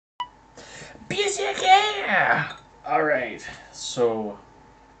Beerzerker! Alright, so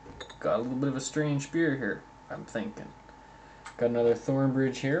got a little bit of a strange beer here, I'm thinking. Got another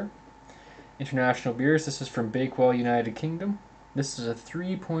Thornbridge here. International beers. This is from Bakewell, United Kingdom. This is a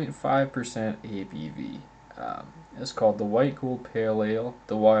 3.5% ABV. It's called the White Gold Pale Ale,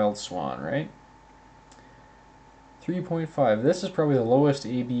 the Wild Swan, right? 3.5. This is probably the lowest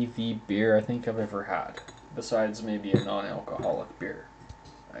ABV beer I think I've ever had, besides maybe a non-alcoholic beer.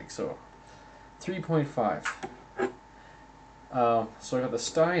 Like so, 3.5. So I got the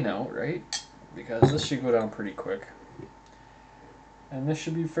Stein out, right? Because this should go down pretty quick. And this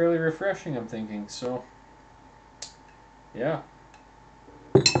should be fairly refreshing, I'm thinking. So, yeah.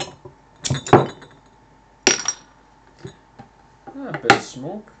 A bit of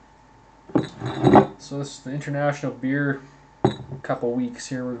smoke. So this is the international beer. Couple weeks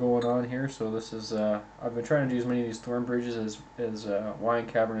here we're going on here. So this is I've been trying to do as many of these Thornbridges as Wine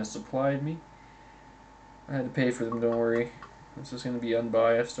Cavern has supplied me. I had to pay for them. Don't worry. This is going to be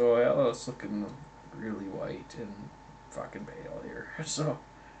unbiased. Oh yeah, it's looking really white and fucking pale here. So,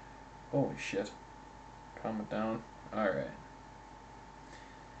 holy shit. Calm it down. All right.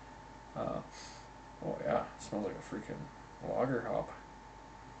 Oh yeah, it smells like a freaking lager hop.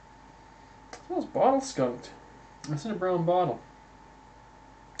 It smells bottle skunked. It's in a brown bottle.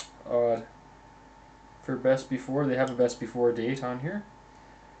 Odd. For best before, they have a best before date on here.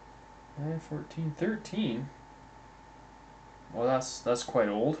 14/13. Well, that's quite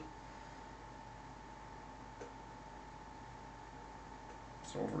old.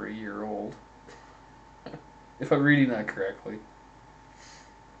 It's over a year old, if I'm reading that correctly.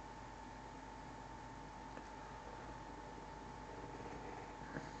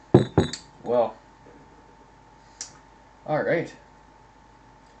 Well, all right.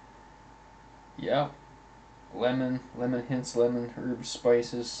 Yeah, lemon hints, lemon, herbs,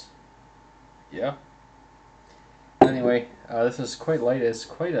 spices. Yeah. Anyway, this is quite light. It's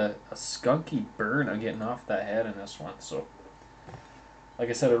quite a skunky burn I'm getting off that head in this one. So, like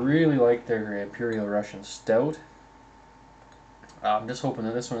I said, I really like their Imperial Russian Stout. I'm just hoping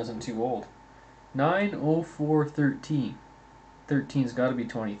that this one isn't too old. 9/04/13. 13's got to be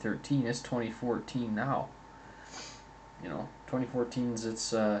 2013. It's 2014 now. You know, 2014's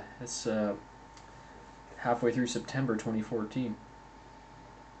it's halfway through September 2014.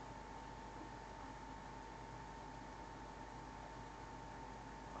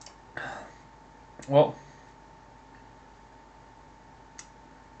 Well,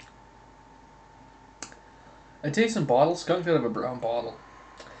 I taste some bottle skunked out of a brown bottle.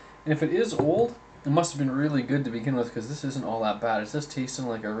 And if it is old, it must have been really good to begin with, because this isn't all that bad. It's just tasting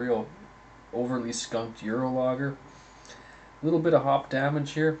like a real overly skunked Euro lager. A little bit of hop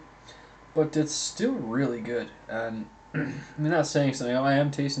damage here, but it's still really good. And I'm not saying something. I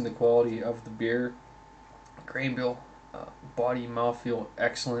am tasting the quality of the beer. Grain bill, body, mouthfeel,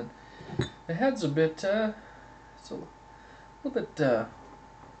 excellent. The head's a bit, it's a little bit,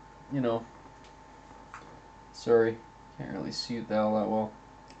 you know, sorry, can't really see it all that well.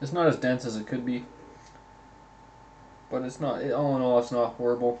 It's not as dense as it could be, but it's not, all in all, it's not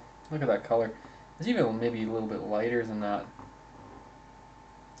horrible. Look at that color. It's even maybe a little bit lighter than that.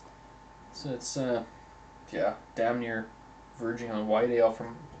 So it's, yeah, damn near verging on white ale.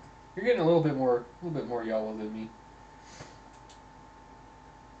 From, you're getting a little bit more yellow than me.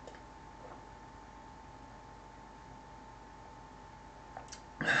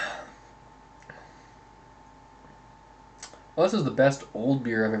 Well, this is the best old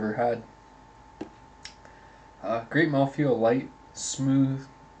beer I've ever had. Great mouthfeel, light, smooth,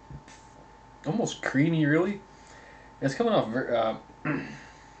 almost creamy, really. It's coming off.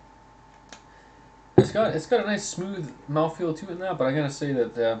 It's got a nice smooth mouthfeel to it now, but I gotta say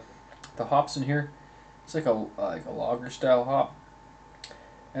that the hops in here, it's like a lager style hop,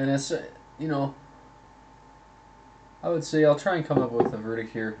 and it's you know, I would say I'll try and come up with a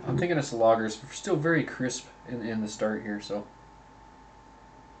verdict here. I'm thinking it's a lager. It's still very crisp in the start here, so.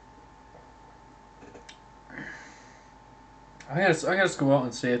 I gotta just go out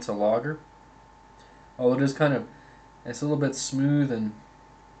and say it's a lager. Although it is kind of, it's a little bit smooth and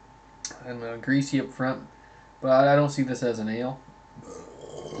greasy up front, but I don't see this as an ale.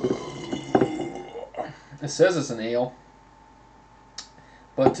 It says it's an ale,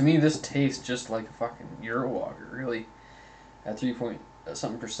 but to me this tastes just like a fucking Euro lager, really. At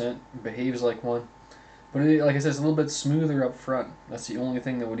 3-point-something%, behaves like one. But it, like I said, it's a little bit smoother up front. That's the only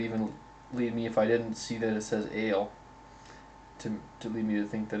thing that would even lead me, if I didn't see that it says ale, to lead me to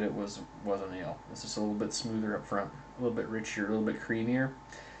think that it was an ale. It's just a little bit smoother up front, a little bit richer, a little bit creamier.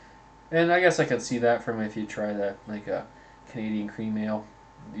 And I guess I could see that from if you try that, like a Canadian cream ale.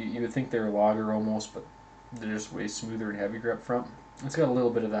 You would think they're a lager almost, but they're just way smoother and heavier up front. It's got a little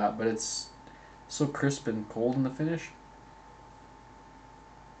bit of that, but it's so crisp and cold in the finish.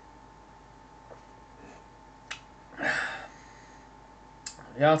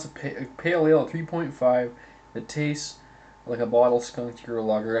 Yeah, it's a pale ale at 3.5. It tastes like a bottle skunked Euro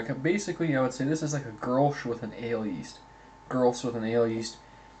lager. Basically, I would say this is like a Grolsch with an ale yeast. Grolsch with an ale yeast.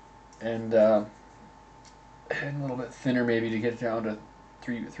 And a little bit thinner maybe to get it down to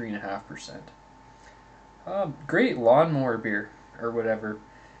 3.5%. Great lawnmower beer or whatever.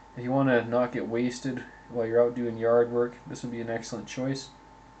 If you want to not get wasted while you're out doing yard work, this would be an excellent choice.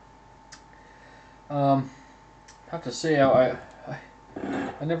 I have to say, I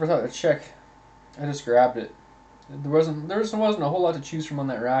never thought to check. I just grabbed it. There wasn't a whole lot to choose from on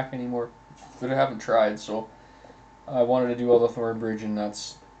that rack anymore that I haven't tried, so I wanted to do all the Thornbridge, and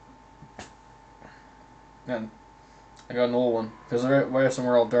then I got an old one because I went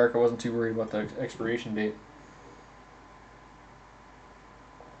somewhere all dark. I wasn't too worried about the expiration date.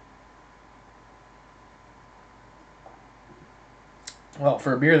 Well,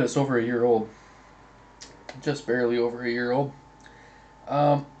 for a beer that's over a year old, just barely over a year old,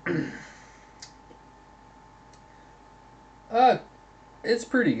 um, uh, it's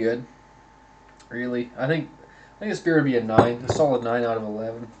pretty good, really. I think this beer would be a solid 9 out of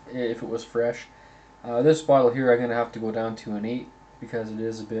 11 if it was fresh. This bottle here, I'm gonna have to go down to an 8 because it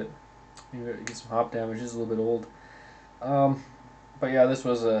is a bit. You get some hop damage. It's a little bit old. Um, but yeah, this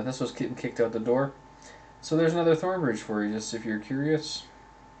was getting kicked out the door. So there's another Thornbridge for you, just if you're curious.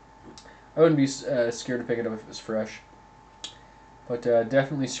 I wouldn't be scared to pick it up if it was fresh. But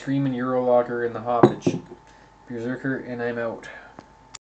definitely screaming Euro lager in the hoppage. Beerzerker, and I'm out.